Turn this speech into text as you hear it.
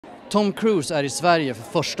Tom Cruise är i Sverige för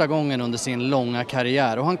första gången under sin långa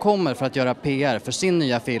karriär och han kommer för att göra PR för sin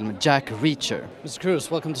nya film Jack Reacher. Mr.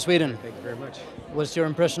 Cruise, welcome to Sweden. Thank you very much. What's your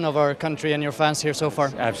impression of our country and your fans here so far?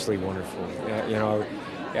 It's absolutely wonderful.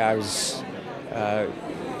 I was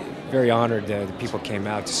very honored that the people came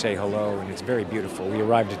out to say hello, and it's very beautiful. We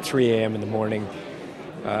arrived at 3 a.m. in the morning.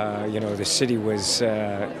 The city was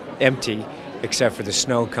empty except for the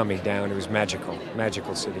snow coming down. It was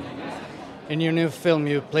magical city. In your new film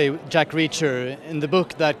you play Jack Reacher. In the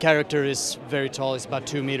book that character is very tall, he's about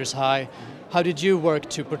 2 meters high. How did you work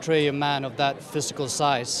to portray a man of that physical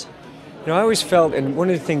size? I always felt, and one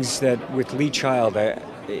of the things that with Lee Child,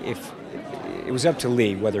 if it was up to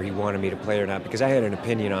Lee whether he wanted me to play it or not, because I had an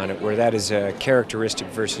opinion on it where that is a characteristic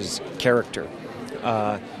versus character.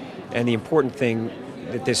 And the important thing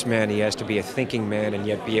that this man, he has to be a thinking man and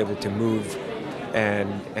yet be able to move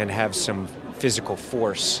and have some physical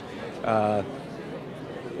force. So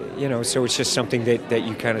it's just something that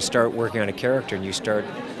you kind of start working on a character, and you start,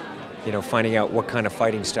 finding out what kind of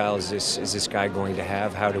fighting style is this guy going to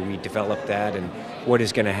have, how do we develop that, and what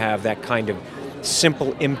is going to have that kind of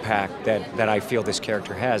simple impact that I feel this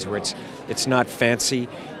character has, where it's not fancy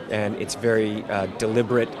and it's very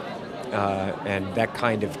deliberate, and that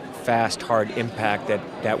kind of fast, hard impact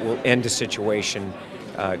that will end a situation,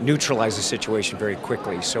 neutralize a situation very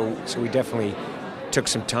quickly. So we definitely took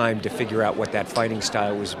some time to figure out what that fighting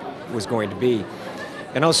style was going to be.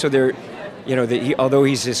 And also although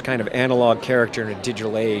he's this kind of analog character in a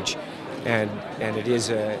digital age, and it is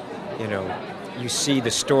you see the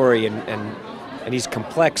story and he's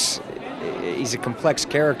complex. He's a complex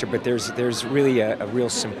character, but there's really a real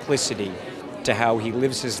simplicity to how he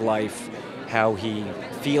lives his life, how he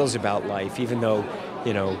feels about life, even though,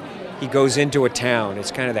 he goes into a town.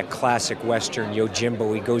 It's kind of that classic Western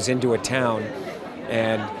Yojimbo. He goes into a town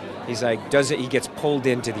and he's like, he gets pulled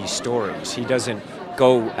into these stories. He doesn't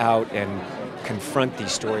go out and confront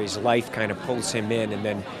these stories. Life kind of pulls him in, and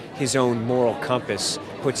then his own moral compass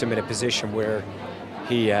puts him in a position where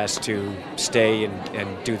he has to stay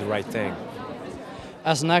and do the right thing.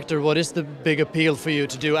 As an actor, what is the big appeal for you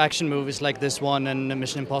to do action movies like this one and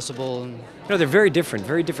Mission Impossible? They're very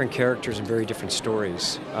different characters and very different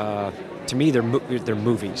stories. To me, they're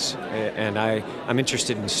movies, and I'm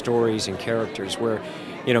interested in stories and characters. Where,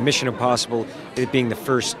 Mission Impossible, it being the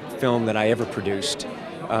first film that I ever produced,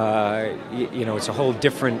 it's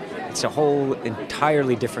a whole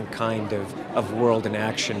entirely different kind of world and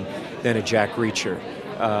action than a Jack Reacher.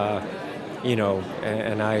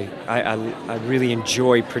 And I really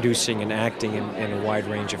enjoy producing and acting in a wide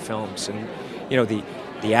range of films. And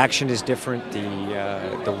the action is different,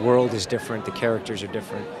 the world is different, the characters are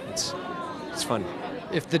different. It's fun.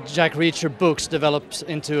 If the Jack Reacher books develops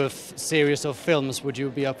into a series of films, would you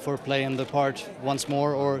be up for playing the part once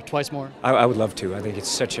more or twice more? I would love to. I think it's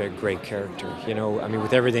such a great character.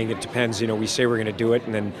 With everything, it depends. We say we're going to do it,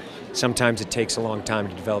 and then sometimes it takes a long time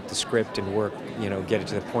to develop the script and work, get it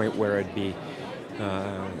to the point where it'd be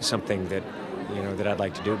something that, that I'd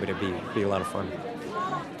like to do, but it'd be a lot of fun.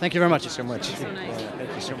 Thank you very much. Thank you so much. So nice.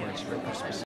 Thank you so much. Merry Christmas.